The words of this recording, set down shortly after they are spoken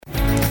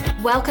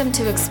Welcome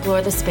to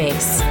Explore the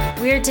Space.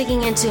 We're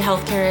digging into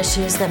healthcare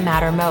issues that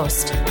matter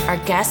most. Our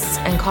guests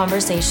and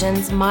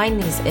conversations mine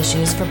these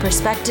issues for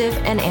perspective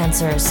and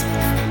answers.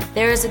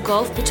 There is a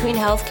gulf between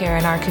healthcare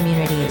and our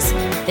communities.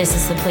 This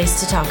is the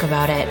place to talk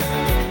about it.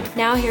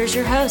 Now here's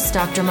your host,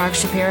 Dr. Mark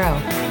Shapiro.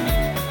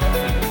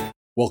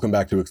 Welcome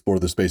back to Explore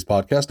the Space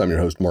podcast. I'm your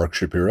host, Mark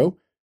Shapiro.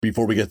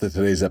 Before we get to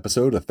today's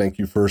episode, a thank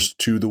you first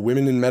to the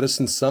Women in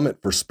Medicine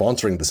Summit for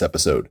sponsoring this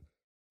episode.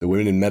 The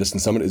Women in Medicine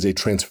Summit is a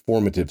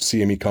transformative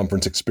CME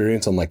conference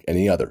experience unlike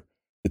any other.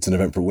 It's an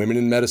event for women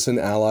in medicine,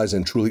 allies,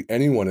 and truly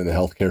anyone in the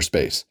healthcare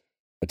space.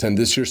 Attend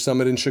this year's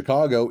summit in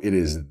Chicago. It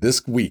is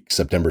this week,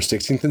 September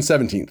 16th and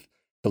 17th,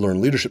 to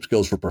learn leadership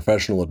skills for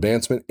professional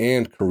advancement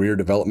and career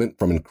development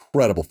from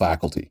incredible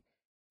faculty.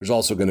 There's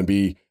also going to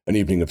be an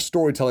evening of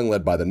storytelling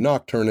led by the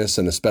Nocturnists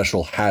and a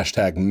special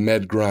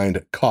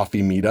 #MedGrind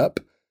coffee meetup.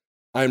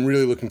 I'm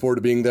really looking forward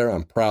to being there.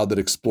 I'm proud that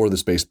Explore the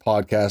Space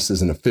podcast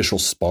is an official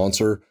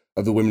sponsor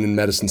of the Women in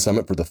Medicine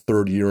Summit for the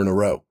third year in a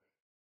row.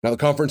 Now, the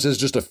conference is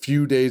just a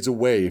few days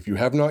away. If you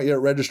have not yet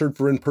registered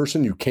for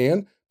in-person, you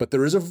can, but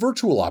there is a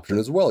virtual option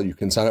as well. You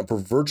can sign up for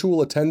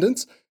virtual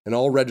attendance, and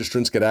all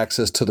registrants get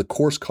access to the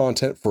course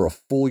content for a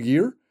full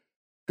year.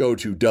 Go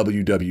to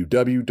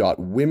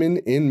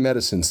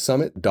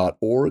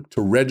www.womeninmedicinesummit.org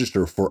to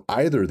register for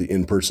either the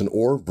in-person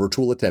or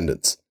virtual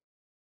attendance.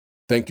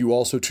 Thank you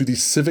also to the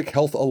Civic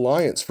Health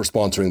Alliance for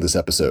sponsoring this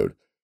episode.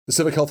 The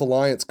Civic Health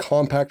Alliance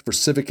Compact for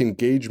Civic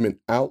Engagement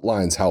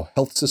outlines how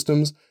health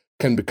systems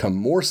can become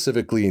more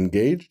civically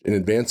engaged in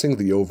advancing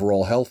the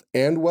overall health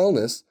and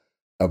wellness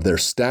of their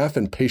staff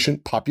and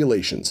patient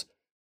populations.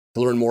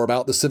 To learn more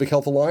about the Civic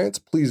Health Alliance,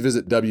 please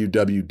visit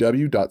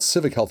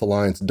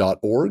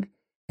www.civichealthalliance.org.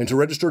 And to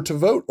register to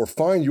vote or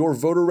find your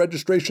voter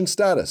registration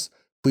status,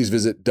 please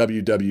visit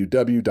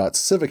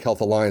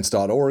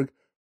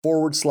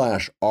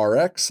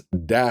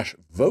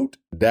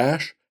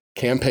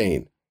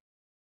www.civichealthalliance.org/RX-vote-campaign.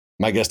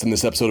 My guest in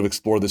this episode of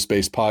Explore the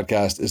Space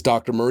podcast is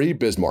Dr. Marie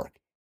Bismarck.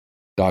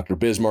 Dr.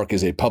 Bismarck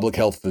is a public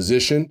health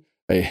physician,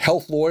 a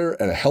health lawyer,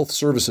 and a health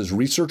services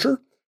researcher.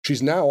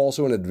 She's now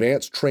also an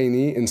advanced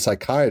trainee in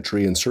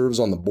psychiatry and serves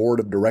on the board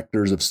of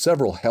directors of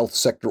several health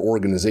sector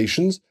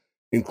organizations,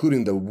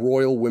 including the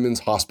Royal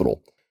Women's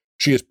Hospital.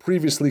 She has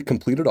previously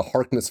completed a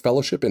Harkness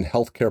Fellowship in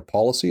Healthcare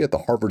Policy at the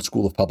Harvard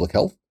School of Public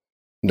Health.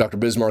 And Dr.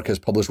 Bismarck has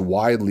published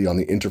widely on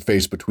the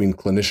interface between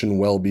clinician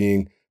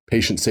well-being,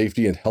 patient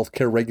safety, and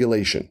healthcare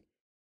regulation.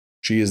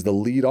 She is the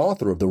lead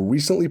author of the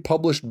recently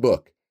published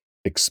book,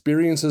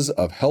 Experiences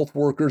of Health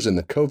Workers in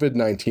the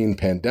COVID-19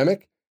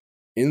 Pandemic,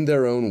 in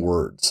Their Own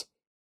Words.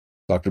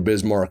 Dr.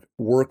 Bismarck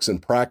works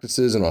and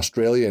practices in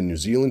Australia and New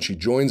Zealand. She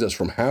joins us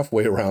from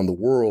halfway around the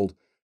world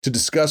to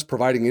discuss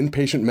providing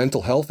inpatient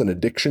mental health and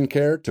addiction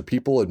care to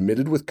people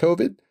admitted with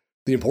COVID,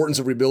 the importance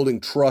of rebuilding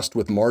trust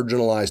with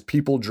marginalized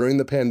people during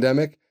the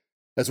pandemic,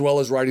 as well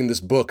as writing this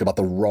book about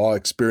the raw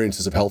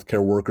experiences of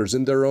healthcare workers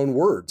in their own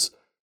words,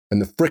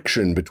 and the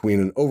friction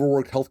between an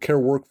overworked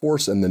healthcare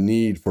workforce and the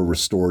need for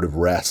restorative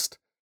rest.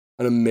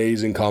 An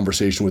amazing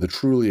conversation with a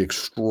truly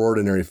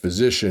extraordinary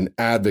physician,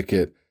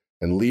 advocate,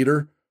 and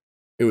leader.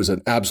 It was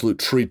an absolute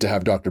treat to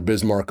have Dr.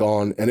 Bismarck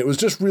on, and it was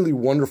just really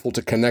wonderful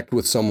to connect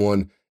with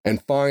someone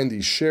and find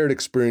these shared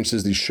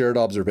experiences, these shared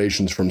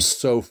observations from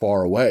so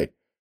far away.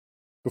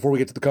 Before we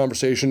get to the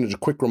conversation, just a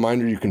quick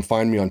reminder, you can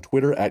find me on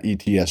Twitter at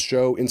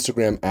ETSShow,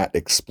 Instagram at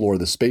Explore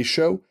the Space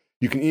Show.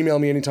 You can email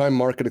me anytime,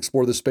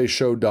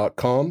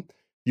 mark@explorethespaceshow.com.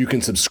 You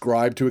can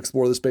subscribe to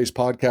Explore the Space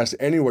podcast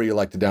anywhere you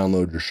like to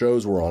download your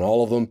shows. We're on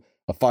all of them.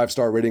 A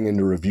 5-star rating and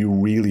a review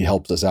really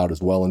helps us out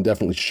as well. And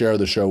definitely share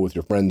the show with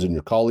your friends and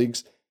your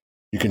colleagues.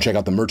 You can check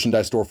out the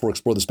merchandise store for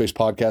Explore the Space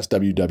podcast,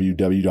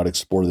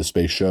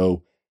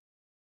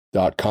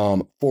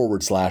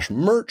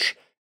 www.explorethespaceshow.com/merch.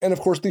 And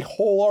of course, the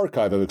whole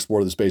archive of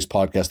Explore the Space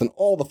podcast and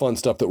all the fun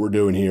stuff that we're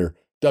doing here,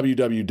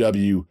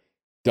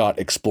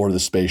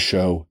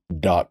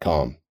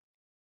 www.explorethespaceshow.com.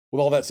 With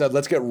all that said,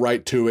 let's get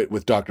right to it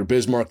with Dr.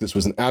 Bismarck. This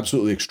was an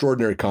absolutely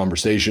extraordinary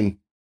conversation.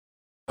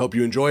 Hope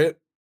you enjoy it.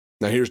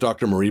 Now here's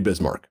Dr. Marie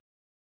Bismarck.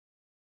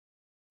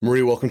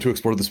 Marie, welcome to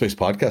Explore the Space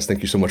podcast.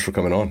 Thank you so much for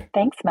coming on.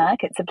 Thanks,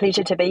 Mark. It's a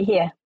pleasure to be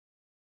here.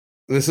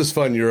 This is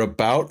fun. You're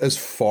about as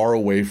far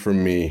away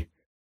from me,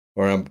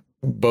 or I'm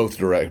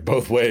both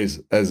ways,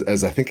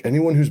 as I think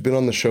anyone who's been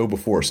on the show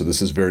before. So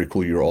this is very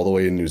cool. You're all the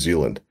way in New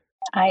Zealand.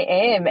 I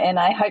am, and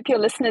I hope your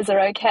listeners are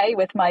okay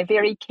with my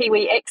very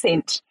Kiwi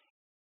accent.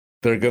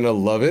 They're going to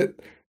love it.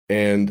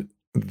 And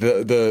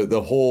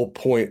the whole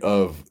point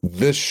of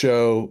this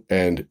show,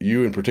 and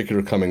you in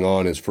particular coming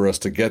on, is for us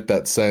to get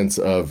that sense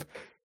of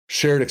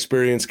shared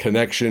experience,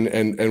 connection,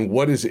 and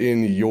what is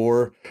in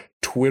your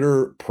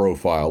Twitter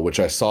profile, which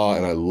I saw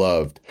and I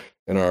loved.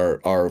 And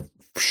our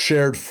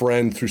shared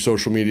friend through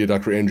social media,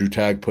 Dr. Andrew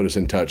Tagg, put us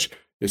in touch.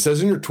 It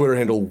says in your Twitter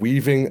handle,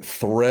 weaving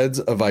threads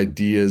of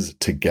ideas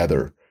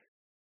together.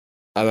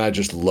 And I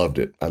just loved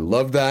it. I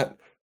love that.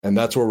 And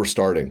that's where we're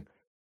starting.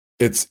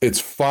 It's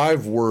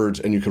 5 words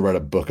and you could write a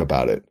book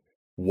about it.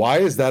 Why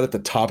is that at the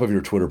top of your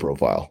Twitter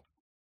profile?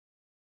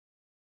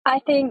 I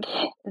think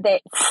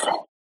that's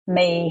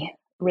me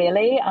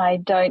really. I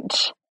don't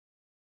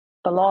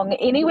belong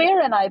anywhere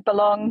and I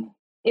belong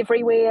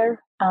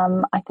everywhere.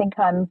 I think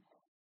I'm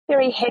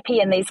very happy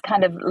in these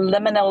kind of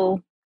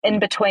liminal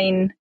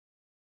in-between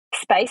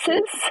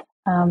spaces.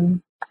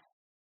 So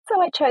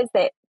I chose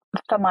that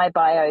for my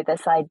bio,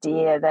 this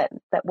idea that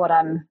what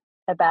I'm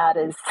about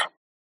is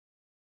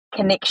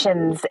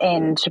connections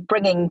and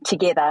bringing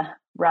together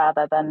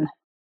rather than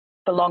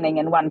belonging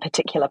in one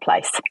particular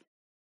place.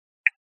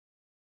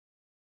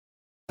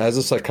 As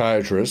a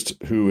psychiatrist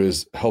who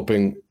is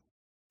helping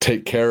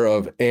take care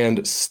of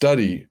and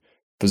study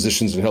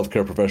physicians and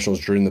healthcare professionals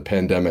during the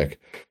pandemic,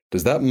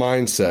 does that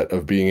mindset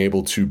of being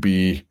able to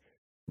be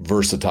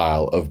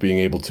versatile, of being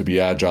able to be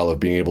agile, of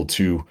being able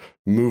to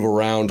move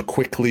around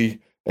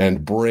quickly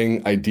and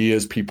bring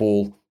ideas,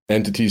 people,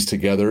 entities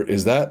together,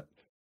 is that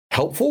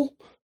helpful?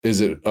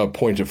 Is it a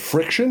point of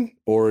friction,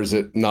 or is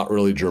it not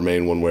really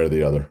germane one way or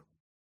the other?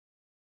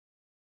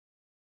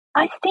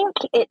 I think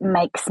it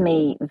makes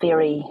me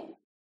very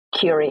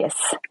curious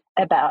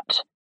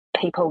about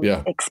people's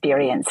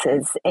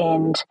experiences,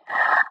 and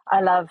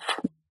I love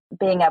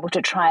being able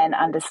to try and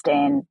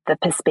understand the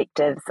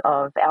perspectives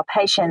of our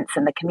patients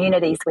and the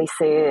communities we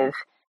serve,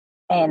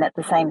 and at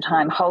the same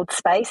time hold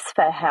space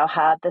for how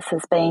hard this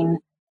has been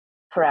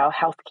for our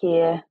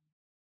healthcare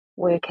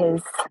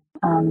workers.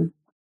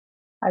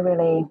 I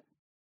really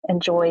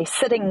enjoy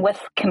sitting with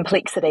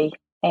complexity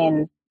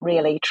and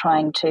really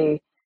trying to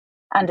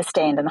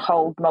understand and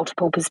hold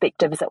multiple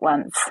perspectives at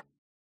once.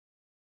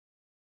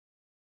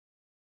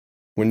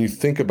 When you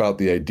think about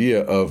the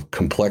idea of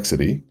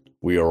complexity,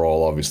 we are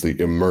all obviously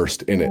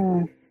immersed in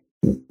it.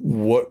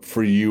 What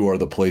for you are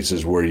the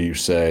places where you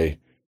say,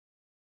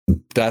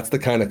 that's the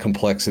kind of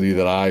complexity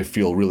that I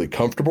feel really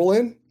comfortable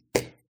in,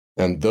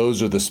 and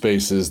those are the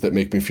spaces that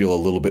make me feel a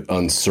little bit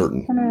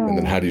uncertain? And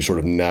then how do you sort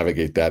of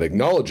navigate that,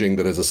 acknowledging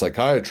that as a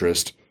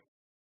psychiatrist,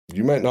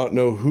 you might not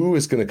know who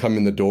is going to come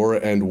in the door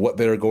and what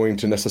they're going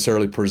to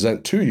necessarily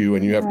present to you,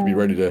 and you have to be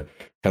ready to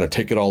kind of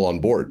take it all on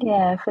board.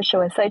 Yeah, for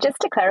sure. So just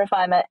to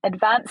clarify, I'm an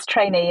advanced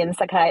trainee in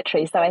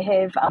psychiatry, so I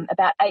have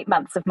about 8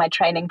 months of my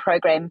training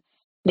program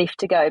left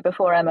to go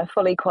before I'm a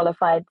fully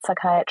qualified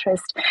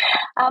psychiatrist.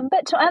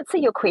 But to answer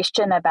your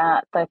question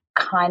about the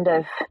kind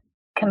of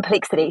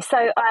complexity,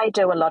 so I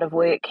do a lot of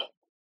work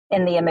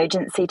in the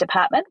emergency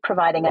department,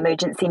 providing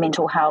emergency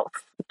mental health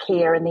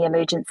care in the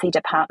emergency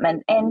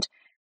department. And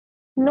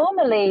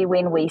normally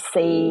when we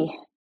see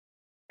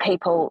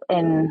people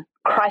in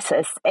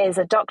crisis, as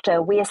a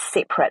doctor, we're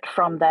separate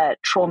from the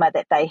trauma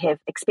that they have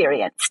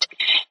experienced.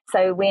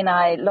 So when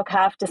I look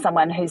after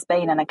someone who's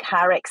been in a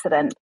car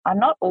accident, I'm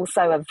not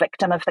also a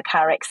victim of the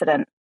car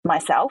accident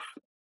myself.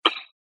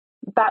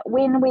 But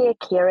when we're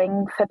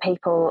caring for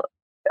people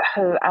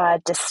who are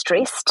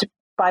distressed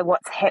by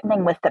what's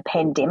happening with the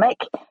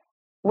pandemic,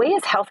 we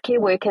as healthcare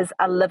workers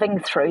are living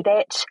through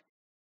that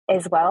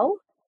as well.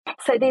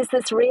 So there's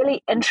this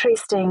really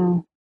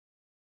interesting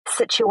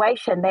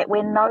situation that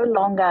we're no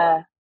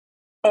longer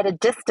at a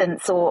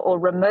distance or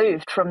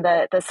removed from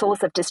the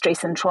source of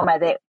distress and trauma,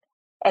 that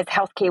as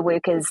healthcare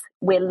workers,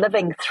 we're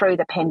living through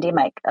the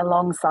pandemic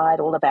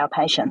alongside all of our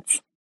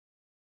patients.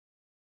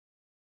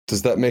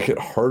 Does that make it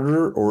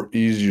harder or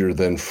easier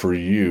than for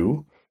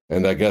you?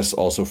 And I guess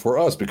also for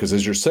us, because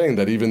as you're saying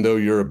that, even though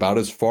you're about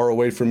as far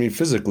away from me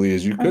physically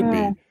as you could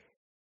be,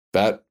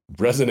 that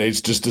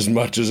resonates just as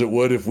much as it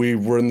would if we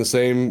were in the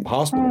same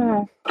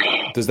hospital.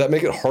 Does that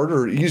make it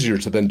harder or easier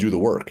to then do the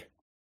work?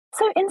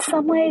 So in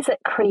some ways it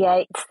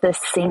creates this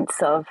sense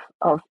of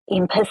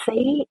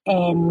empathy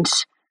and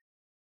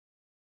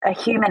a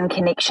human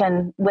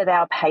connection with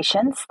our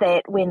patients,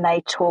 that when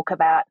they talk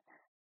about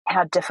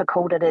how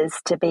difficult it is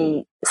to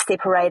be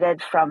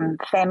separated from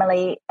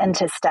family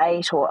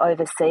interstate or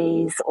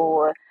overseas,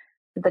 or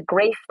the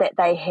grief that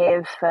they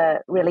have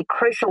for really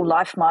crucial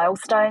life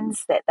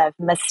milestones that they've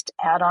missed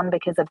out on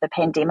because of the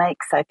pandemic.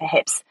 So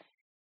perhaps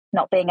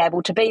not being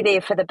able to be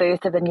there for the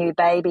birth of a new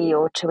baby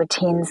or to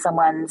attend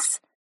someone's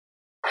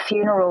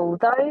funeral,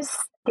 those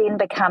then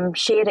become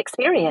shared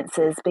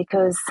experiences,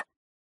 because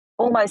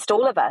almost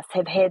all of us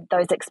have had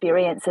those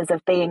experiences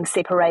of being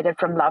separated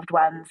from loved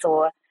ones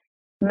or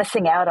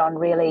missing out on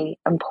really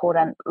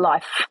important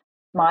life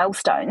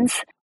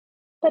milestones.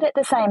 But at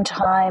the same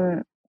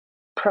time,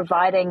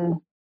 providing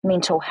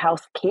mental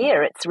health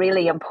care, it's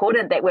really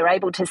important that we're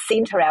able to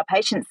centre our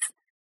patients'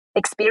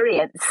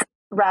 experience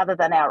rather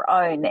than our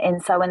own.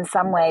 And so in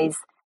some ways,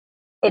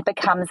 it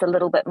becomes a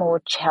little bit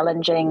more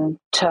challenging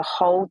to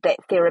hold that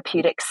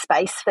therapeutic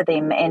space for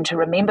them and to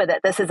remember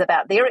that this is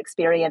about their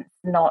experience,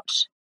 not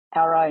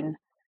our own.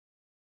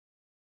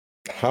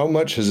 How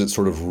much has it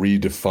sort of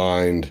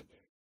redefined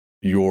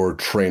your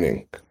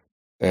training,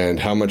 and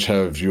how much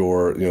have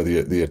your,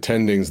 the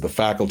attendings, the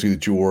faculty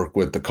that you work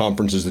with, the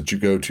conferences that you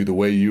go to, the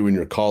way you and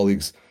your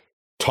colleagues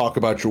talk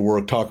about your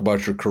work, talk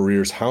about your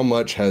careers, how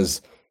much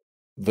has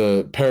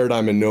the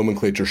paradigm and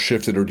nomenclature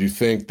shifted? Or do you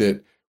think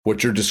that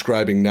what you're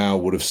describing now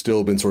would have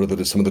still been sort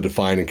of some of the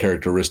defining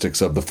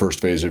characteristics of the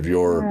first phase of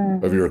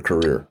your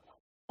career?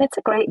 That's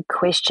a great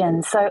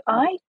question. So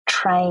I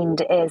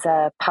trained as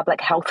a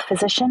public health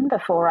physician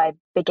before I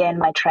began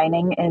my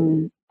training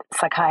in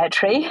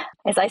psychiatry.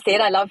 As I said,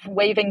 I love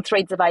weaving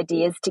threads of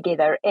ideas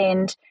together.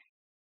 And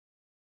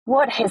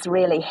what has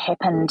really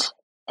happened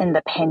in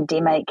the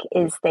pandemic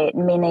is that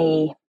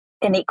many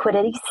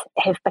inequities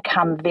have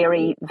become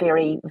very,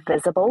 very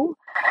visible.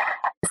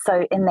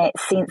 So in that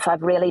sense,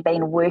 I've really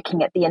been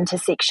working at the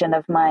intersection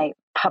of my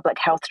public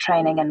health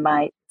training and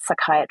my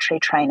psychiatry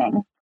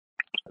training.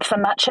 For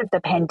much of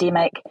the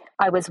pandemic,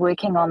 I was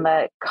working on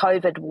the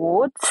COVID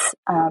wards,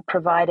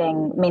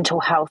 providing mental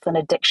health and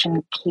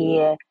addiction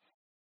care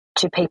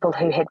to people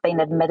who had been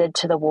admitted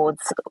to the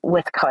wards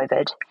with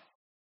COVID.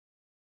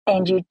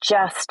 And you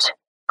just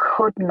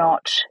could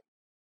not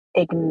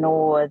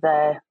ignore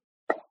the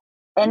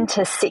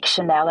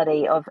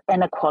intersectionality of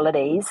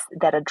inequalities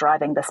that are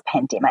driving this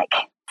pandemic.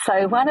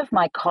 So one of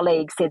my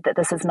colleagues said that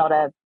this is not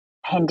a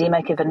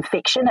pandemic of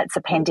infection, it's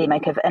a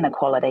pandemic of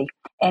inequality.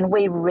 And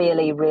we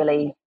really,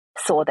 really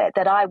saw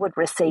that I would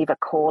receive a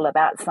call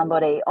about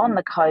somebody on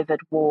the COVID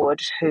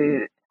ward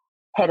who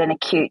had an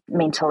acute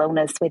mental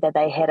illness, whether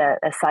they had a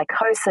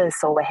psychosis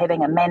or were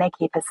having a manic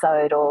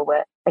episode or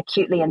were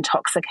acutely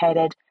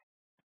intoxicated.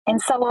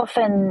 And so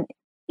often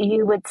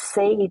you would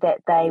see that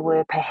they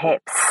were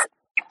perhaps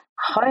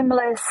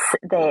homeless,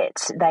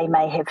 that they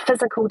may have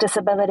physical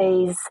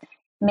disabilities.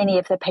 Many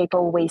of the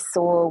people we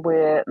saw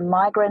were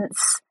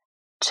migrants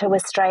to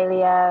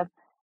Australia.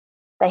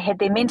 They had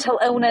their mental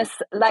illness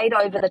laid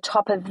over the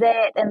top of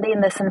that, and then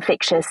this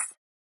infectious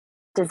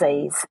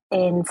disease.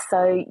 And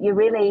so you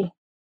really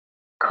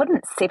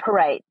couldn't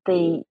separate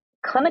the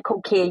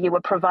clinical care you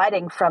were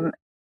providing from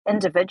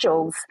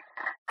individuals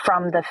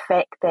from the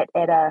fact that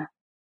at a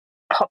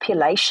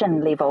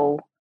population level,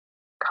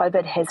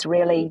 COVID has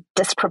really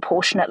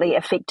disproportionately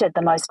affected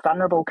the most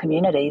vulnerable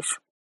communities.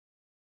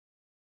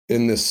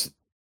 In this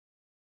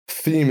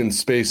theme and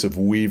space of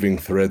weaving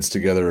threads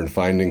together and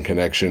finding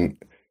connection,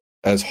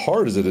 as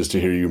hard as it is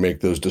to hear you make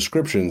those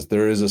descriptions,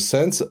 there is a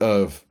sense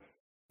of,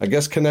 I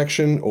guess,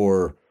 connection,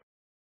 or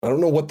I don't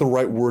know what the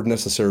right word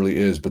necessarily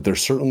is, but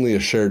there's certainly a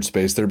shared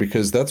space there,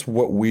 because that's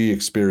what we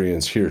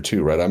experience here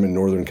too, right? I'm in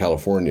Northern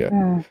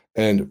California.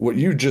 And what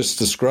you just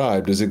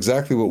described is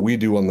exactly what we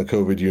do on the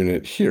COVID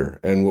unit here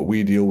and what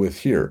we deal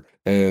with here.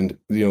 And,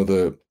 you know,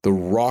 the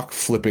rock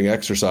flipping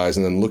exercise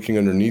and then looking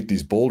underneath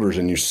these boulders,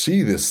 and you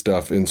see this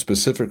stuff in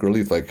specific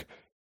relief, like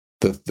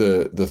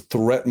the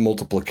threat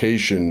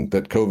multiplication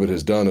that COVID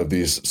has done of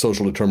these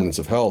social determinants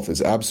of health is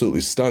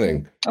absolutely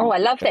stunning. Oh, I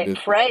love that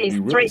phrase,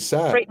 really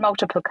threat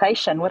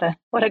multiplication. What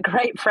a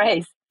great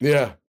phrase.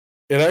 Yeah.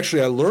 And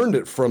actually, I learned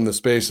it from the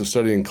space of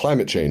studying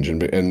climate change.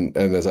 And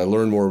as I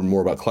learn more and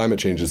more about climate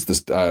change, it's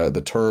this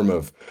the term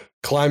of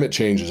climate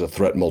change is a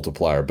threat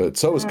multiplier. But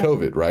so is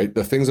COVID, right?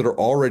 The things that are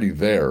already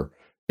there,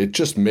 it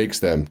just makes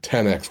them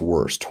 10x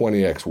worse,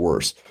 20x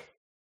worse,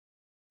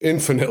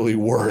 infinitely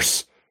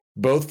worse,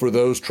 both for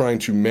those trying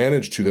to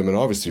manage to them and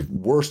obviously,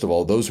 worst of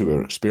all, those who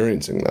are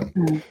experiencing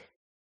them.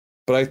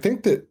 But I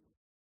think that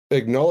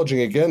acknowledging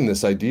again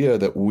this idea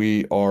that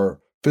we are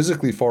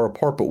physically far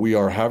apart, but we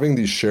are having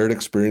these shared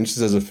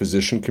experiences as a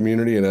physician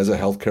community and as a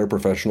healthcare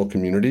professional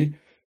community,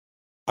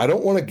 I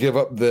don't want to give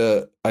up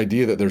the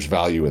idea that there's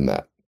value in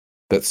that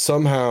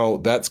somehow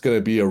that's going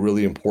to be a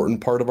really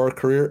important part of our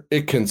career.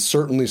 It can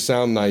certainly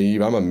sound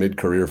naive. I'm a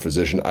mid-career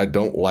physician. I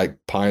don't like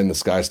pie in the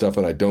sky stuff,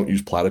 and I don't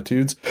use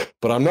platitudes,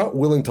 but I'm not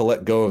willing to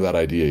let go of that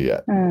idea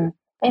yet.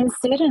 And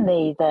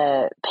certainly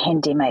the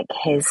pandemic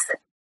has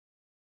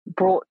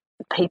brought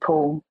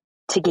people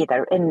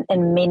together in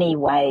many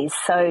ways.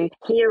 So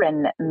here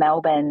in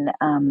Melbourne,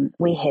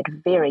 we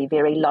had very,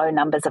 very low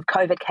numbers of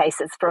COVID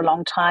cases for a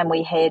long time.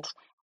 We had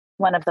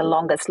one of the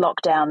longest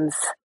lockdowns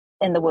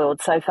in the world.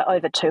 So for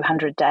over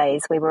 200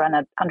 days, we were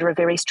under a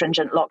very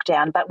stringent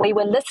lockdown, but we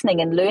were listening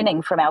and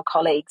learning from our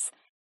colleagues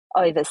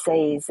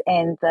overseas,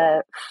 and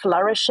the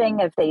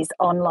flourishing of these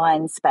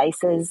online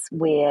spaces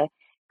where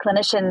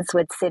clinicians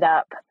would set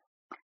up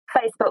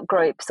Facebook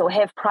groups or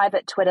have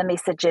private Twitter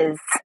messages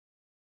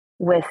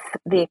with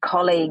their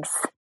colleagues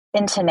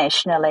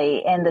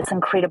internationally, and this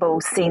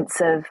incredible sense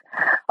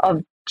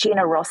of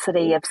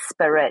generosity of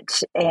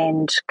spirit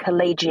and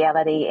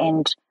collegiality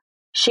and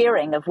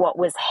sharing of what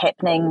was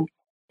happening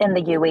in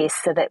the US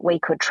so that we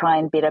could try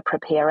and better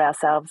prepare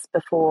ourselves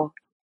before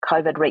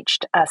COVID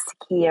reached us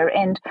here.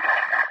 And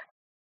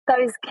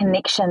those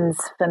connections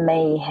for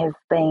me have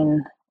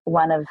been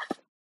one of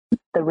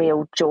the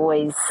real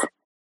joys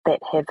that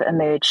have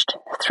emerged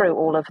through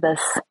all of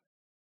this.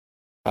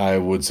 I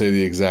would say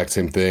the exact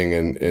same thing.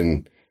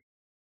 And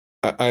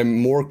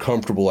I'm more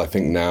comfortable, I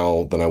think,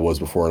 now than I was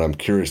before. And I'm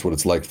curious what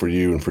it's like for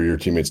you and for your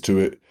teammates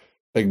to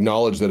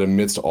acknowledge that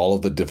amidst all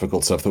of the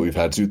difficult stuff that we've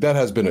had to do, that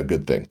has been a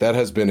good thing. That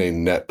has been a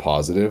net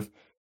positive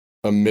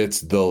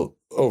amidst the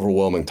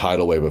overwhelming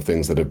tidal wave of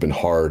things that have been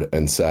hard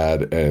and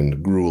sad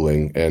and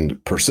grueling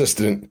and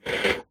persistent.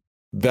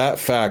 That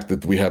fact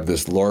that we have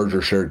this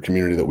larger shared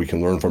community that we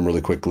can learn from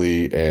really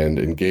quickly and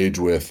engage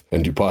with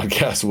and do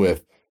podcasts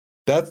with,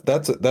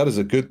 that is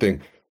a good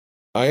thing.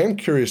 I am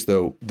curious,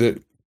 though, that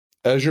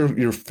as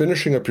you're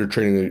finishing up your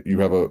training, you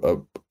have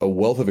a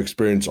wealth of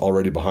experience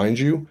already behind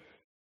you,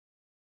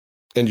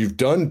 and you've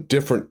done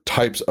different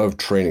types of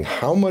training.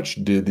 How much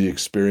did the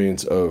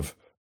experience of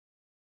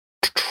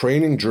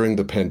training during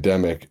the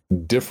pandemic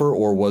differ,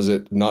 or was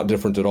it not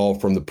different at all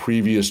from the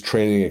previous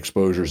training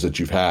exposures that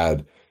you've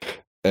had?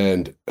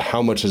 And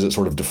how much has it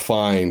sort of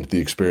defined the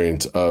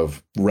experience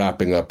of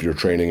wrapping up your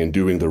training and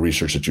doing the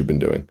research that you've been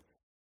doing?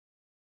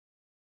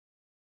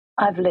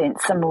 I've learned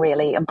some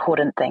really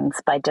important things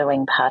by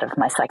doing part of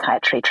my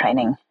psychiatry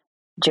training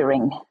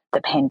during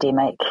the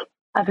pandemic.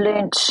 I've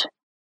learned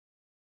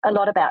a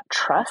lot about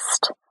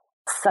trust.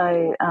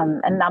 So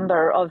a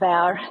number of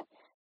our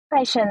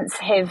patients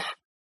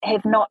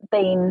have not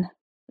been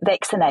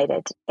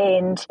vaccinated,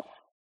 and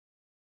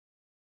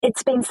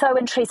it's been so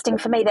interesting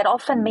for me that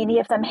often many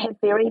of them have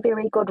very,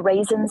 very good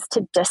reasons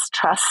to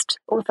distrust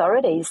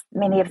authorities.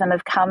 Many of them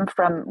have come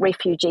from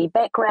refugee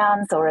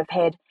backgrounds or have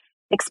had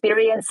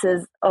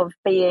experiences of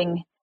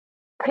being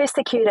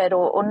persecuted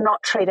or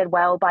not treated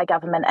well by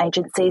government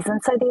agencies.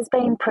 And so there's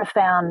been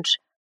profound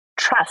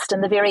trust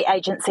in the very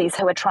agencies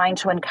who are trying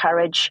to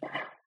encourage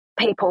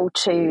people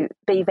to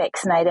be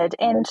vaccinated.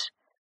 And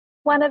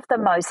one of the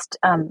most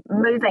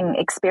moving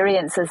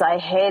experiences I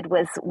had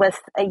was with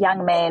a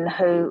young man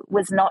who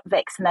was not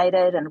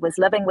vaccinated and was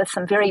living with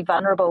some very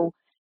vulnerable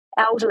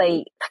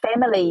elderly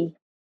family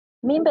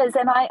members.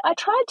 And I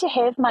tried to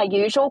have my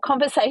usual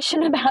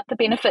conversation about the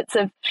benefits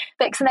of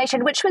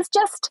vaccination, which was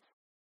just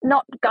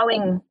not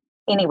going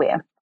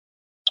anywhere.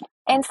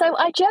 And so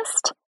I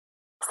just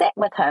sat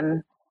with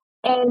him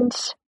and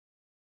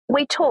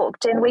we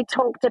talked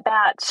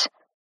about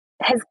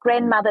his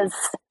grandmother's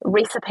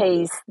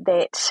recipes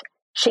that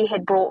she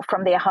had brought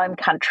from their home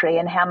country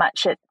and how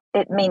much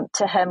it meant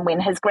to him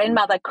when his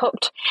grandmother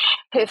cooked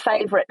her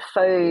favourite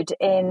food.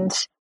 And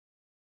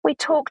we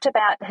talked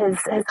about his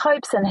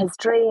hopes and his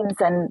dreams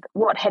and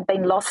what had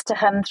been lost to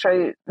him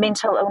through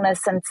mental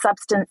illness and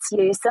substance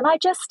use. And I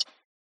just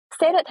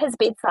sat at his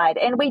bedside,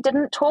 and we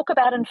didn't talk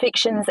about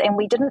infections and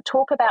we didn't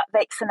talk about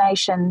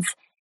vaccinations.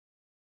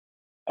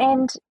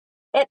 And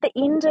at the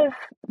end of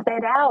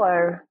that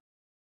hour,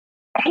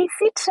 he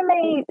said to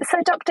me,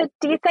 "So, doctor,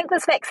 do you think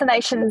this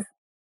vaccination's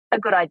a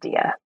good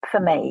idea for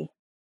me?"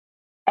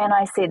 And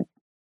I said,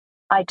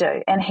 "I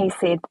do." And he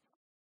said,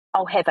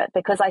 "I'll have it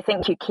because I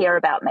think you care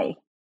about me."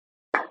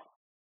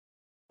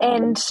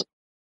 And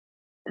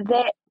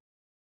that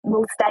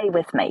will stay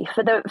with me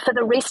for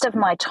the rest of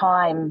my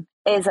time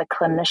as a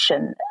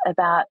clinician,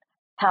 about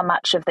how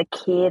much of the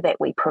care that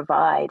we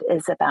provide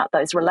is about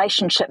those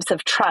relationships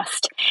of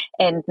trust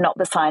and not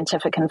the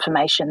scientific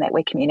information that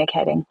we're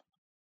communicating.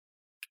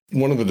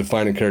 One of the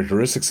defining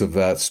characteristics of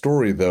that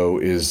story, though,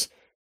 is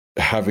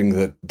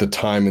having the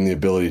time and the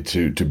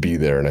ability to be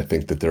there. And I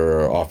think that there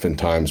are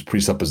oftentimes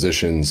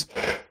presuppositions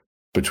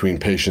between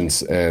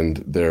patients and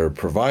their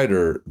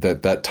provider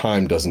that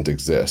time doesn't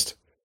exist,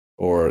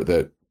 or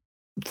that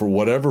for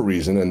whatever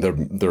reason, and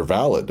they're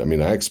valid. I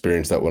mean, I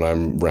experience that when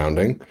I'm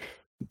rounding.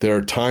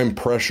 Their time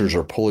pressures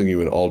are pulling you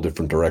in all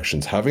different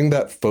directions. Having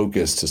that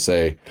focus to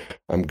say,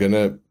 I'm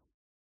gonna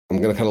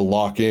kind of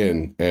lock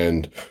in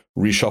and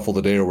reshuffle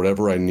the day or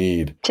whatever I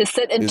need to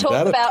sit and talk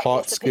about. Is that a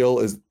taught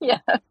skill? Yeah.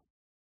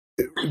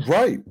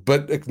 Right.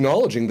 But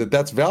acknowledging that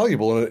that's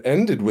valuable, and it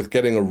ended with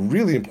getting a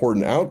really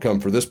important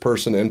outcome for this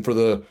person and for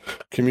the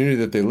community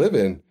that they live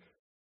in.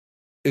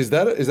 Is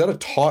that a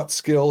taught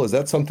skill? Is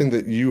that something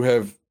that you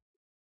have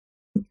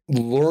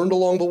learned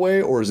along the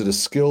way, or is it a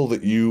skill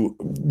that you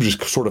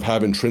just sort of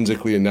have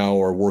intrinsically and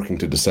now are working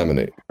to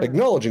disseminate?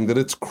 Acknowledging that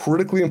it's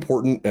critically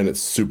important and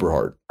it's super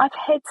hard. I've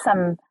had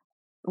some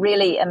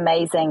really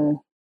amazing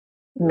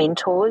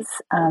mentors.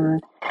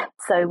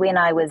 So when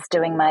I was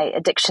doing my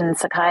addiction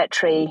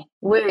psychiatry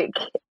work,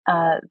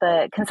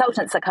 the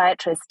consultant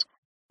psychiatrist,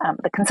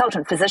 the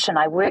consultant physician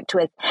I worked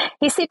with,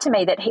 he said to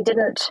me that he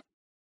didn't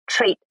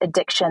treat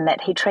addiction,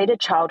 that he treated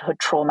childhood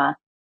trauma.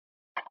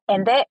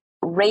 And that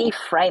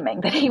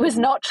reframing, that he was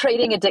not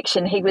treating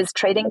addiction, he was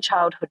treating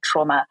childhood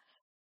trauma,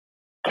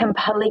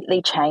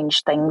 completely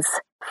changed things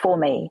for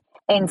me.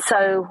 And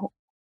so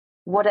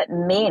what it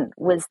meant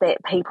was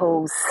that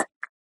people's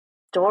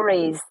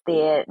stories,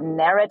 their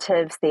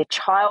narratives, their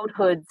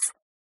childhoods,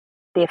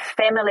 their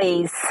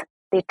families,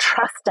 their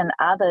trust in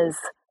others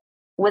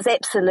was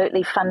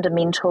absolutely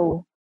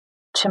fundamental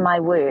to my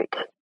work.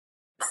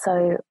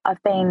 So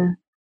I've been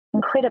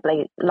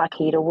incredibly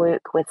lucky to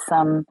work with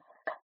some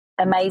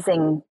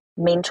amazing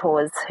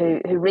mentors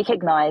who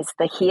recognize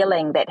the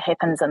healing that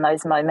happens in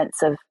those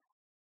moments of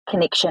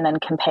connection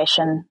and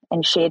compassion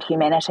and shared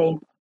humanity.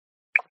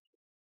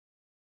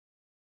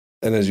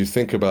 And as you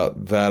think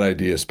about that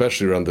idea,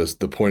 especially around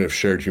the point of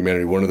shared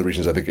humanity, one of the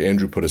reasons I think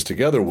Andrew put us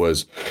together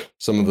was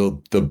some of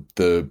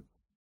the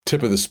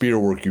tip of the spear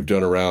work you've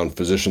done around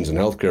physicians and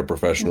healthcare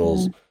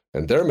professionals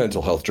and their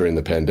mental health during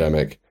the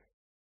pandemic.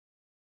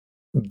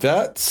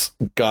 That's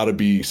got to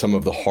be some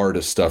of the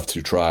hardest stuff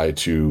to try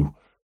to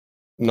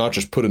not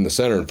just put in the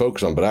center and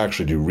focus on, but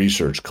actually do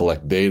research,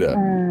 collect data,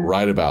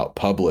 write about,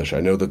 publish.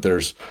 I know that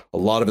there's a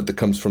lot of it that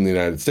comes from the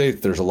United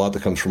States. There's a lot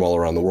that comes from all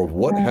around the world.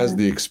 What has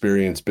the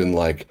experience been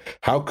like?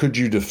 How could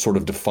you sort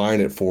of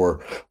define it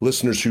for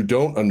listeners who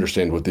don't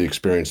understand what the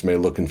experience may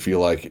look and feel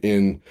like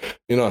in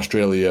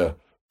Australia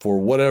for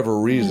whatever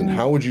reason?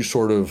 How would you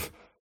sort of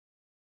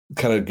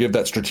kind of give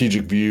that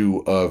strategic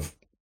view of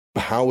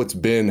how it's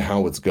been,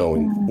 how it's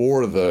going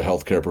for the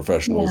healthcare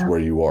professionals where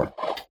you are?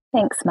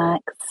 Thanks,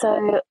 Mark.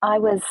 So I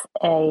was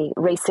a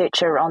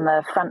researcher on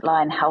the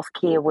Frontline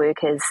Healthcare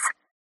Workers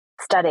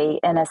study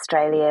in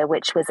Australia,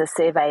 which was a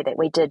survey that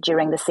we did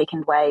during the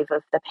second wave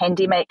of the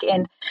pandemic.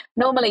 And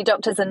normally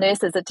doctors and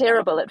nurses are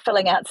terrible at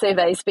filling out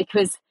surveys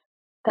because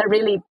they're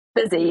really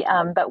busy,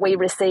 but we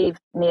received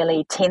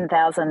nearly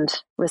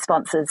 10,000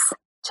 responses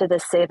to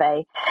this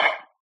survey.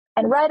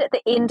 And right at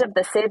the end of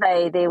the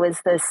survey, there was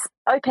this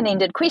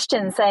open-ended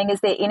question saying, is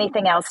there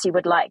anything else you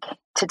would like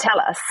to tell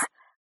us?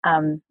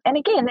 And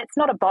again, it's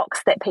not a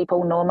box that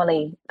people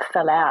normally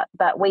fill out,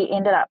 but we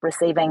ended up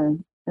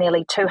receiving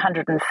nearly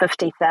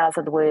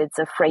 250,000 words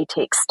of free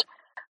text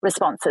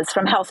responses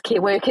from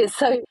healthcare workers.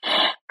 So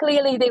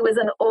clearly there was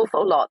an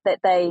awful lot that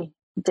they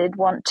did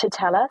want to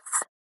tell us.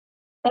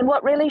 And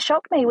what really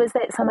shocked me was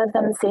that some of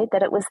them said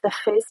that it was the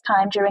first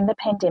time during the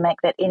pandemic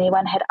that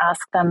anyone had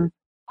asked them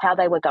how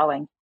they were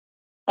going,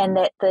 and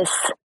that this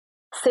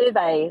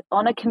survey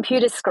on a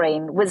computer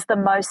screen was the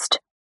most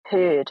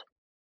heard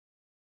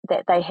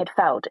that they had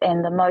felt,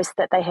 and the most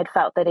that they had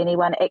felt that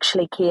anyone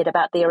actually cared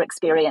about their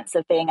experience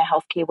of being a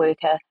healthcare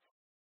worker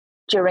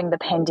during the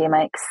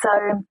pandemic.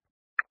 So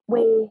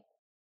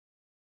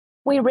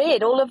we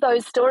read all of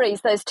those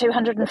stories, those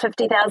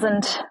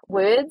 250,000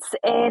 words,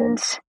 and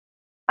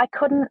I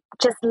couldn't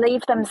just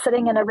leave them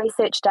sitting in a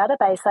research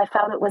database. I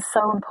felt it was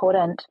so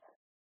important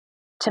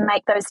to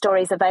make those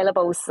stories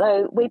available.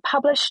 So we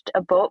published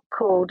a book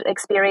called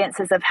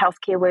Experiences of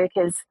Healthcare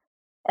Workers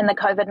in the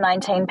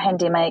COVID-19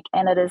 pandemic,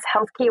 and it is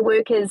healthcare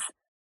workers'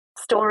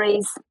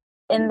 stories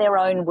in their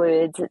own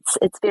words.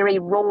 It's very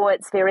raw,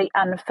 it's very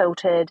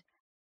unfiltered,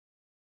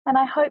 and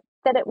I hope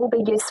that it will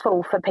be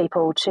useful for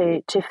people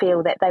to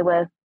feel that they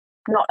were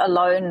not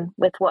alone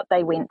with what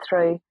they went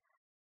through.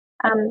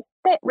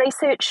 That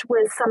research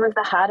was some of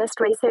the hardest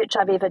research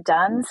I've ever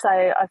done. So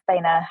I've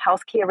been a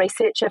healthcare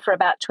researcher for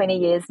about 20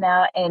 years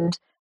now, and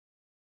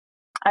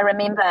I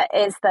remember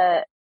as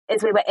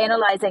we were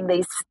analysing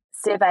these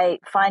survey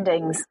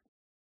findings,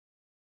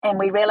 and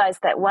we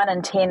realised that 1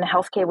 in 10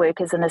 healthcare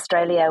workers in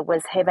Australia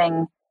was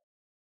having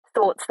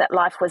thoughts that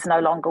life was no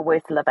longer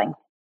worth living.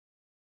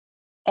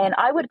 And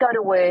I would go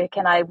to work,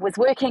 and I was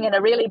working in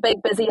a really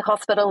big, busy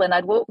hospital, and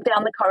I'd walk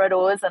down the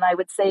corridors and I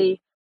would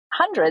see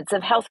hundreds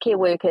of healthcare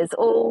workers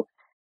all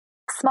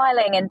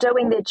smiling and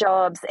doing their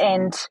jobs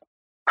and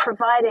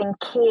providing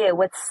care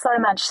with so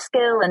much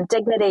skill and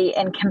dignity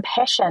and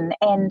compassion.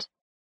 And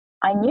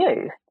I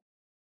knew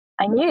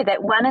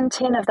that 1 in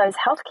 10 of those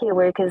healthcare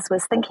workers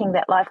was thinking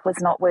that life was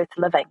not worth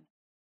living.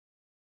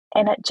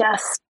 And it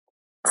just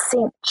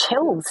sent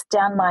chills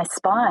down my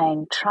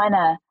spine, trying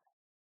to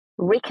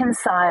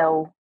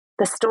reconcile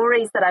the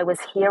stories that I was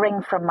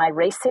hearing from my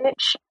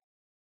research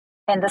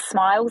and the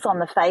smiles on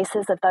the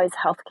faces of those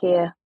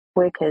healthcare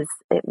workers.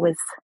 It was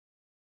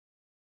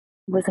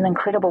an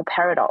incredible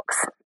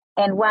paradox,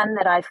 and one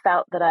that I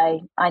felt that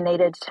I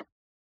needed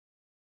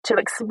to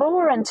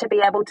explore and to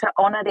be able to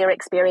honour their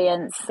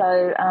experience.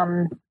 So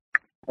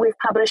we've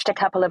published a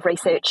couple of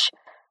research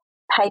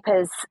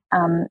papers.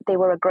 There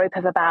were a group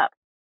of about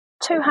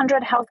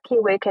 200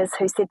 healthcare workers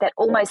who said that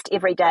almost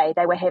every day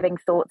they were having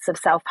thoughts of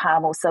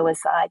self-harm or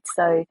suicide.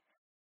 So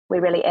we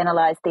really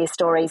analysed their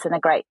stories in a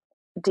great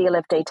deal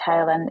of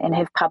detail and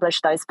have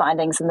published those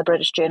findings in the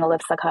British Journal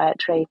of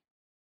Psychiatry.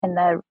 And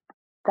they're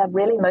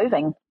really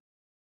moving.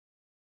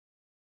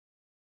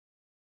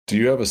 Do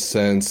you have a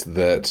sense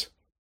that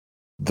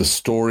the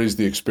stories,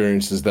 the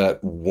experiences,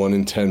 that 1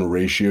 in 10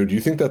 ratio, do you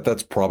think that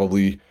that's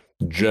probably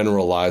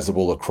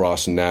generalizable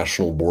across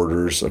national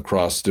borders,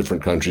 across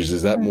different countries?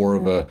 Is that more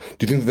of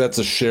do you think that's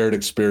a shared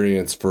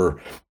experience for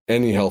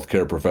any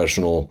healthcare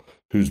professional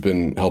who's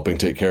been helping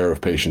take care of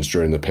patients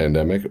during the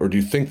pandemic? Or do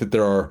you think that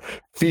there are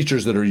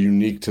features that are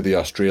unique to the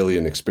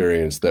Australian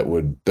experience that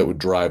would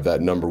drive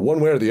that number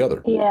one way or the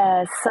other?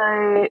 Yeah,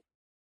 so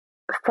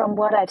from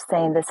what I've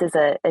seen, this is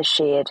a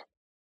shared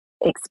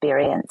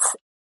experience.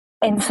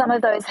 And some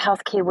of those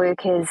healthcare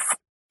workers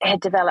had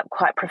developed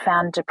quite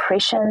profound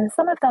depression.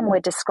 Some of them were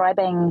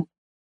describing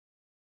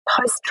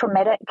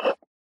post-traumatic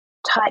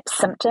type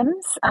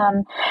symptoms.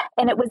 And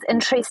it was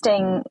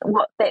interesting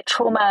what that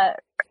trauma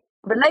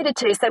related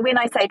to. So when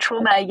I say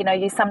trauma,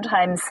 you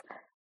sometimes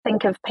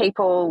think of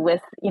people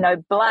with,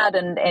 blood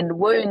and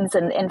wounds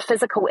and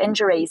physical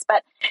injuries.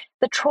 But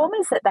the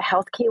traumas that the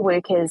healthcare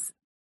workers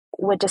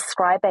were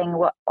describing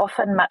were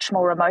often much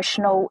more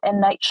emotional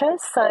in nature.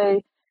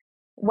 So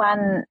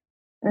one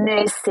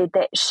nurse said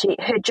that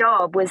her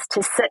job was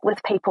to sit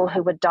with people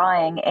who were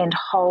dying and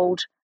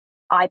hold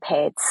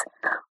iPads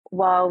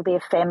while their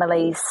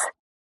families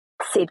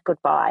said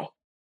goodbye.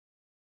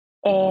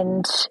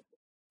 And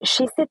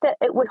she said that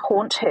it would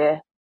haunt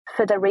her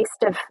for the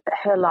rest of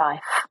her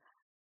life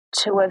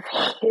to have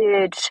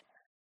heard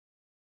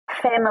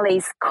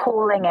families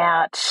calling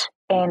out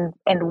and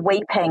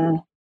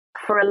weeping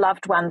for a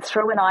loved one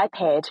through an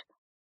iPad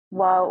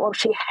while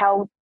she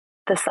held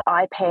this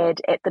iPad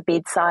at the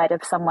bedside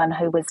of someone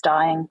who was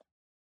dying.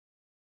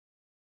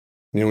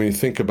 You know, when you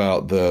think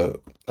about the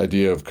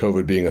idea of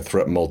COVID being a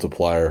threat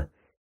multiplier,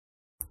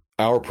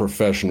 our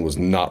profession was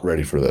not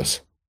ready for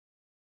this.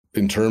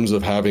 In terms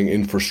of having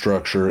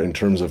infrastructure, in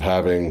terms of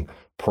having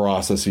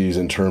processes,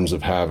 in terms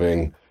of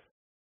having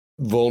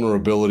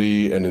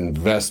vulnerability and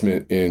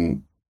investment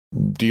in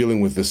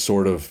dealing with this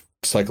sort of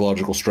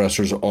psychological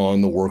stressors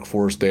on the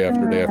workforce day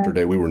after day after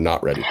day, we were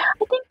not ready. I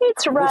think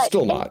that's right. We're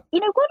still not.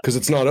 You know what? Because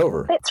it's not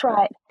over. That's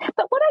right.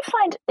 But what I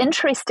find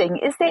interesting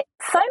is that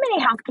so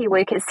many healthcare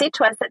workers said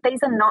to us that these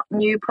are not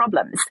new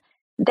problems,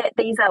 that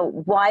these are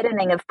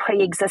widening of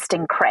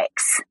pre-existing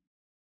cracks.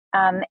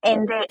 And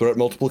that threat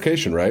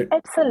multiplication, right?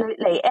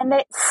 Absolutely. And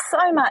that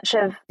so much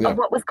of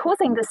what was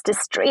causing this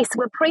distress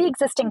were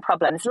pre-existing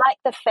problems, like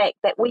the fact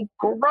that we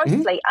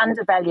grossly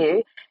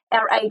undervalue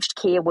our aged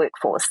care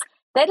workforce.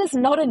 That is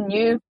not a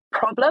new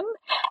problem.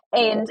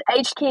 And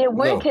aged care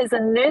workers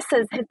and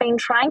nurses have been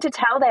trying to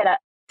tell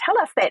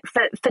us that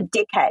for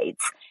decades.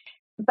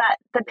 But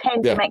the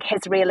pandemic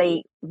has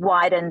really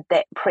widened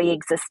that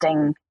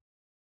pre-existing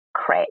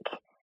crack.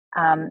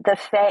 The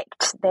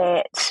fact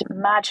that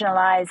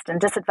marginalised and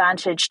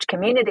disadvantaged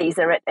communities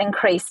are at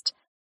increased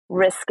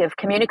risk of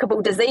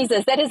communicable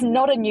diseases, that is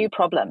not a new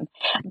problem,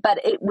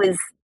 but it was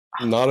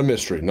not a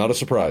mystery, not a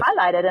surprise.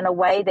 Highlighted in a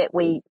way that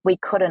we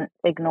couldn't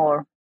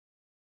ignore.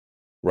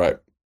 Right.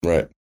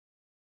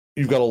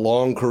 You've got a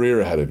long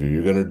career ahead of you.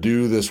 You're going to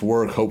do this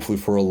work hopefully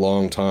for a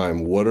long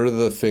time. What are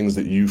the things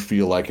that you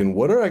feel like, and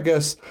what are, I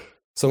guess,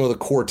 some of the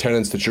core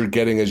tenets that you're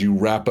getting as you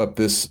wrap up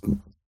this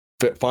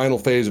final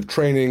phase of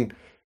training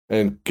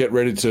and get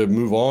ready to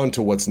move on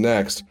to what's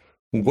next?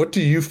 What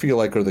do you feel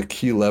like are the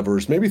key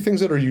levers, maybe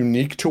things that are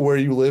unique to where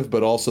you live,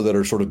 but also that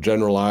are sort of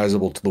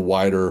generalizable to the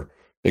wider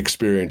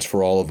experience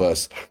for all of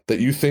us, that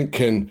you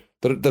think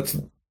that's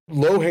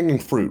low-hanging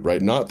fruit,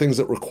 right? Not things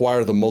that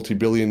require the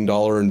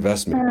multi-billion-dollar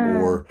investment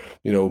or,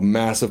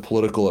 massive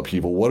political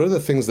upheaval. What are the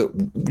things that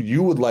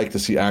you would like to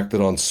see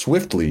acted on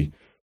swiftly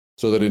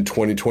so that in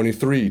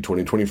 2023,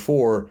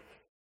 2024,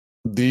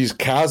 these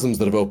chasms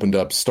that have opened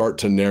up start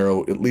to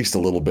narrow at least a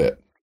little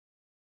bit?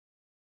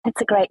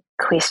 That's a great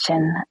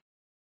question.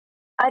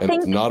 I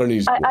think not an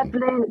easy one. I've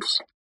learned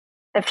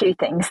a few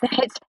things.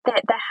 That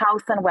the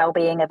health and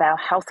well-being of our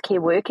healthcare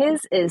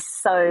workers is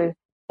so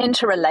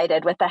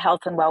interrelated with the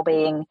health and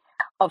well-being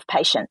of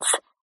patients,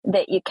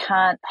 that you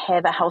can't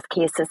have a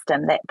healthcare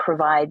system that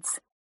provides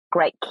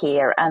great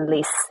care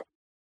unless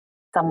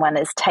someone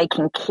is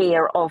taking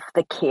care of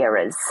the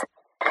carers.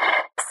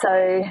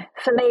 So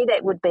for me,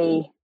 that would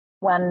be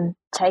one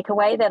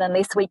takeaway, that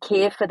unless we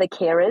care for the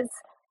carers,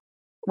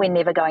 we're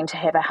never going to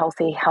have a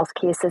healthy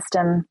healthcare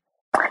system.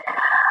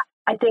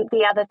 I think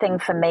the other thing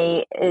for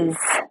me is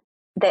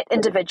that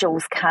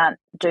individuals can't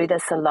do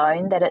this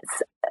alone, that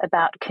it's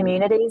about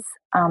communities.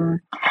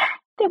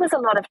 There was a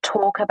lot of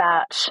talk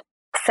about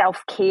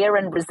self-care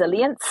and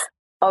resilience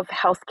of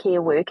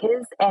healthcare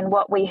workers, and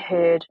what we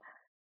heard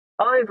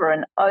over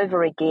and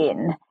over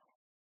again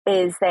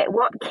is that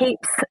what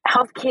keeps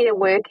healthcare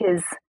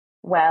workers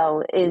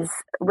well is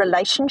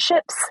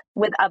relationships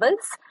with others.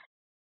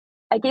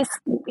 I guess,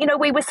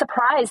 we were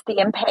surprised the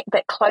impact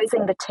that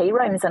closing the tea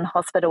rooms in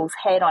hospitals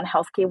had on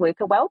healthcare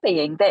worker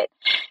wellbeing, that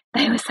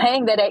they were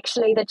saying that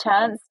actually the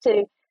chance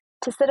to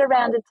sit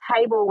around a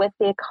table with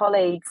their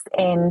colleagues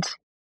and,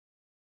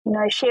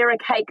 share a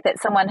cake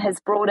that someone has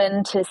brought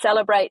in to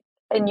celebrate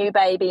a new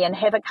baby and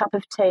have a cup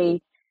of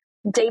tea,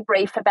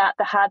 debrief about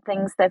the hard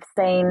things they've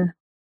seen,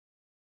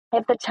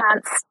 have the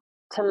chance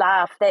to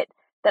laugh, that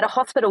a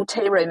hospital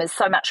tea room is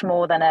so much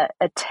more than a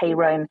tea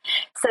room.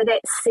 So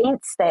that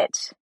sense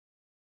that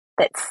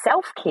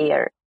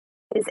self-care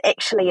is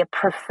actually a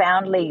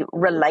profoundly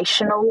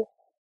relational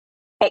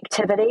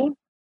activity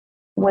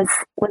was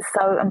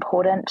so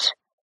important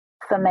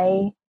for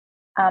me.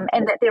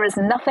 And that there is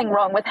nothing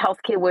wrong with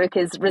healthcare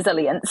workers'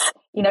 resilience.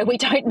 We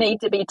don't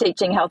need to be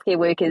teaching healthcare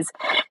workers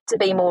to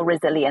be more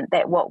resilient,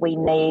 that what we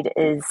need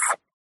is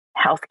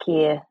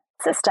healthcare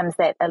systems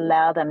that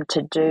allow them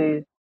to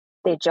do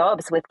their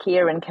jobs with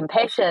care and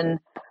compassion,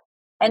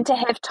 and to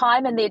have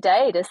time in their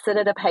day to sit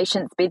at a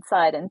patient's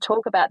bedside and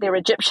talk about their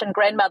Egyptian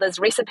grandmother's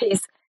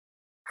recipes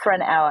for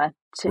an hour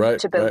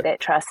to build that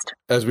trust.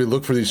 As we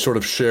look for these sort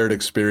of shared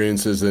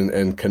experiences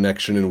and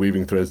connection and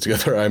weaving threads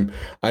together,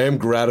 I am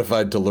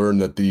gratified to learn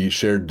that the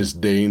shared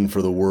disdain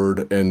for the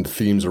word and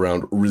themes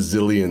around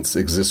resilience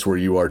exists where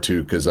you are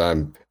too, because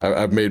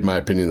I've made my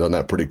opinions on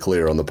that pretty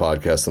clear on the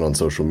podcast and on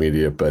social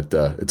media, but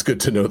it's good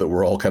to know that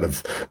we're all kind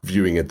of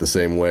viewing it the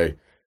same way.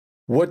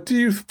 What do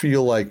you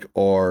feel like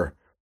are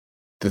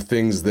the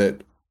things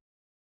that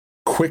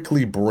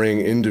quickly bring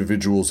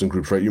individuals and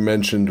groups, right? You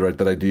mentioned, right,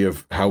 that idea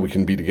of how we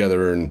can be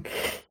together and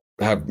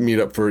meet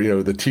up for,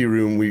 the tea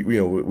room.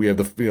 We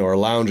have our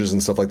lounges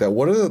and stuff like that.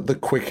 What are the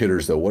quick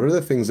hitters though? What are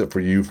the things that for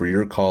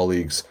your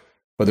colleagues,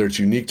 whether it's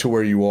unique to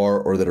where you are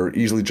or that are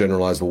easily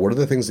generalizable, what are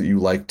the things that you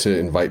like to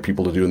invite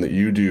people to do and that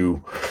you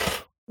do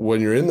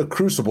when you're in the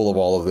crucible of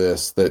all of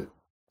this that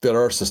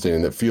are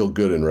sustaining, that feel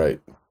good and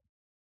right?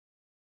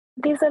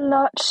 There's a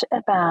lot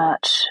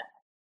about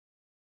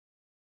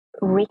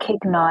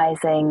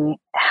recognizing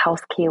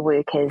healthcare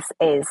workers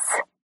as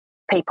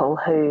people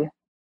who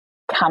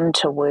come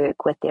to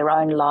work with their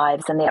own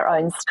lives and their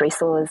own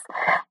stressors.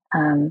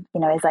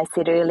 As I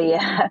said earlier,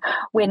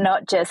 we're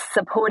not just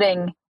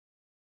supporting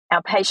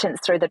our patients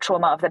through the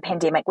trauma of the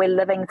pandemic, we're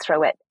living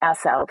through it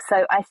ourselves.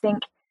 So I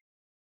think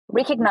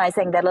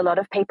recognizing that a lot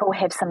of people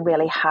have some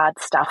really hard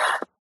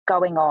stuff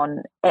going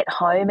on at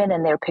home and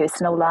in their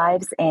personal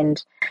lives,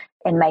 and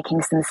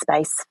making some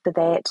space for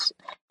that.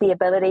 The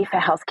ability for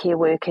healthcare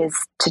workers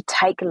to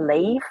take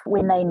leave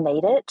when they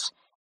need it.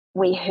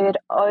 We heard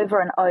over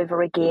and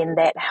over again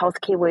that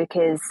healthcare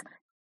workers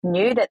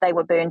knew that they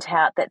were burnt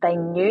out, that they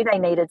knew they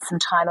needed some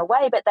time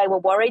away, but they were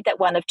worried that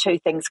one of two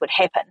things would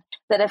happen.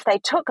 That if they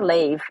took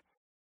leave,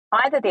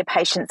 either their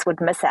patients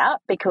would miss out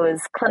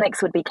because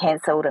clinics would be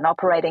cancelled and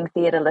operating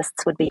theatre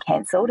lists would be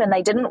cancelled, and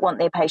they didn't want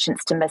their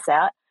patients to miss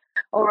out,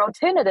 or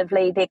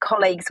alternatively, their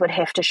colleagues would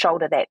have to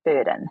shoulder that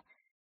burden,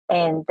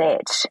 and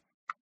that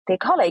their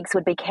colleagues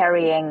would be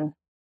carrying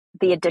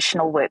the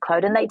additional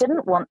workload, and they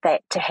didn't want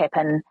that to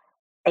happen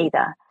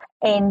either.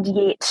 And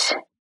yet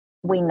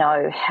we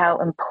know how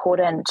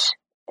important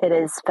it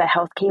is for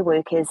healthcare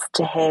workers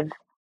to have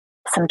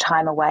some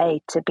time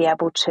away, to be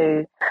able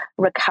to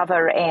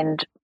recover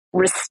and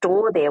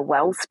restore their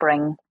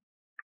wellspring.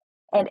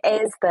 And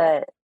as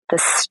the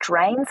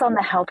strains on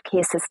the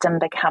healthcare system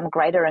become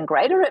greater and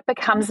greater, it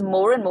becomes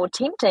more and more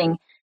tempting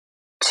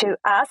to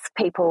ask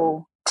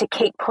people to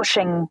keep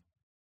pushing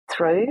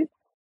through.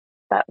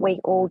 But we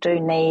all do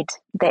need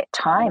that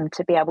time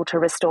to be able to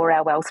restore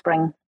our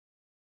wellspring.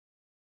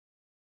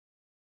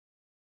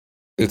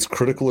 It's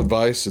critical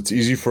advice. It's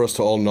easy for us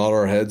to all nod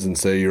our heads and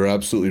say, you're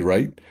absolutely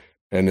right.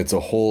 And it's a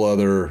whole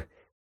other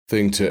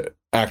thing to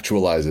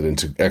actualize it and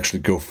to actually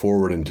go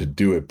forward and to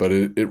do it. But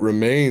it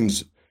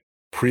remains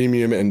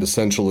premium and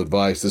essential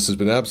advice. This has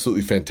been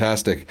absolutely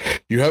fantastic.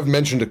 You have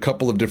mentioned a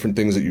couple of different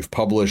things that you've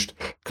published,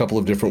 a couple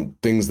of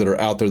different things that are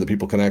out there that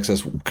people can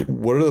access.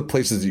 What are the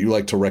places that you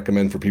like to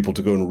recommend for people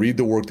to go and read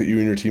the work that you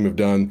and your team have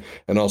done,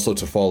 and also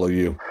to follow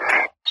you?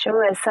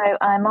 Sure. So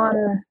I'm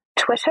on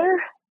Twitter,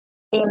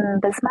 M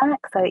Bismarck,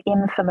 so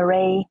M for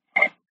Marie,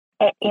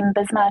 at M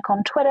Bismarck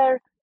on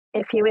Twitter.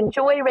 If you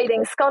enjoy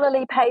reading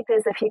scholarly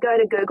papers, if you go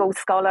to Google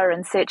Scholar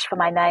and search for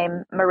my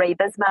name, Marie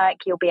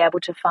Bismarck, you'll be able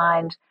to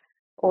find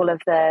all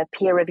of the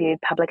peer-reviewed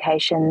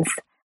publications,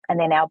 and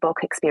then our book,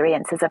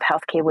 Experiences of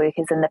Healthcare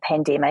Workers in the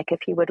Pandemic,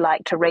 if you would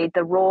like to read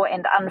the raw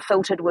and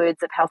unfiltered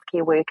words of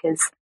healthcare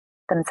workers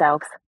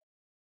themselves.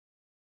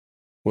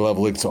 We'll have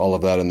links to all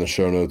of that in the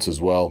show notes as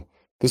well.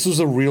 This was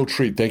a real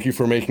treat. Thank you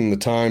for making the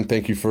time.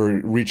 Thank you for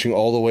reaching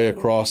all the way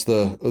across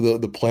the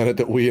planet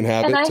that we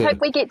inhabit. And I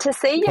hope we get to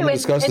see you in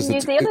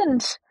New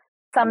Zealand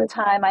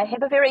sometime. I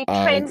have a very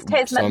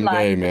trans-Tasman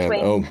line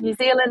between New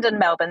Zealand and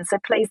Melbourne, so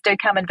please do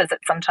come and visit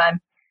sometime.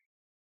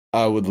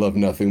 I would love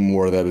nothing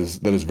more. That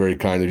is very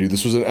kind of you.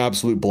 This was an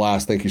absolute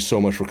blast. Thank you so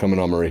much for coming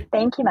on, Marie.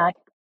 Thank you, Mark.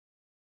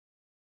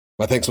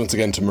 My thanks once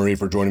again to Marie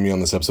for joining me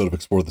on this episode of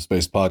Explore the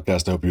Space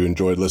podcast. I hope you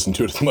enjoyed listening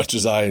to it as much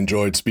as I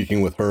enjoyed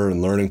speaking with her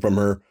and learning from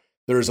her.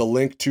 There is a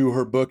link to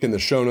her book in the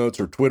show notes.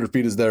 Her Twitter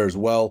feed is there as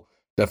well.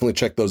 Definitely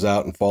check those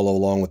out and follow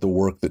along with the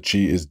work that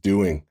she is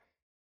doing.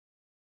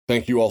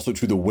 Thank you also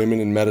to the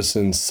Women in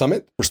Medicine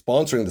Summit for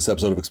sponsoring this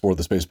episode of Explore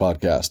the Space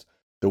podcast.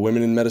 The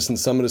Women in Medicine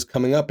Summit is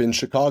coming up in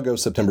Chicago,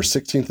 September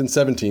 16th and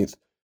 17th. If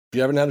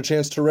you haven't had a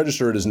chance to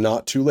register, it is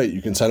not too late.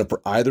 You can sign up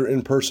for either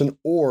in-person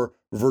or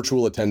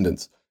virtual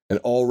attendance, and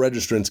all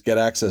registrants get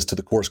access to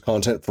the course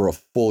content for a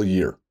full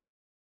year.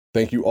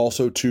 Thank you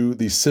also to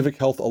the Civic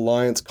Health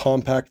Alliance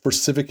Compact for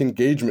Civic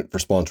Engagement for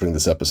sponsoring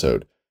this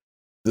episode.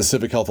 The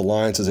Civic Health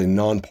Alliance is a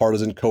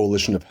nonpartisan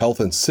coalition of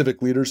health and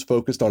civic leaders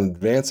focused on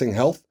advancing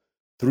health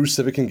through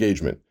civic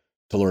engagement.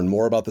 To learn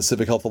more about the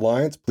Civic Health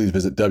Alliance, please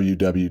visit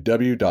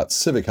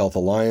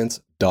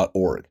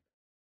www.civichealthalliance.org.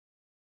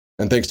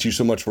 And thanks to you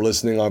so much for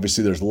listening.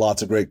 Obviously, there's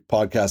lots of great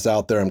podcasts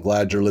out there. I'm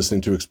glad you're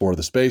listening to Explore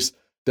the Space.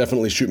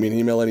 Definitely shoot me an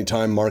email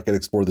anytime,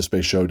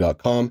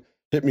 mark@explorethespaceshow.com.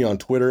 Hit me on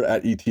Twitter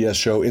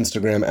 @ETSShow,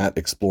 Instagram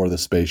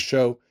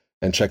 @ExploreTheSpaceShow,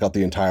 and check out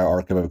the entire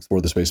archive of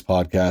Explore the Space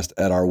podcast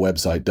at our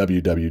website,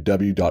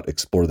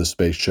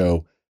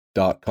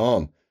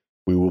 www.explorethespaceshow.com.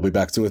 We will be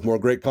back soon with more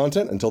great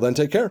content. Until then,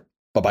 take care.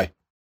 Bye-bye.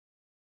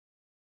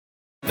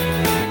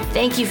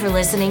 Thank you for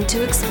listening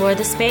to Explore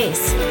the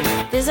Space.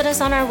 Visit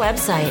us on our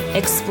website,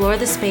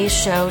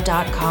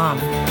 explorethespaceshow.com,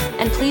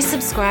 and please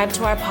subscribe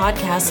to our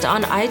podcast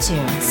on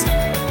iTunes.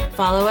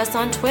 Follow us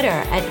on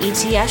Twitter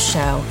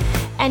 @ETSShow,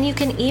 and you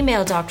can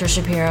email Dr.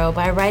 Shapiro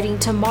by writing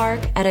to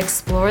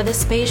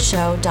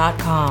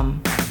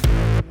mark@explorethespaceshow.com.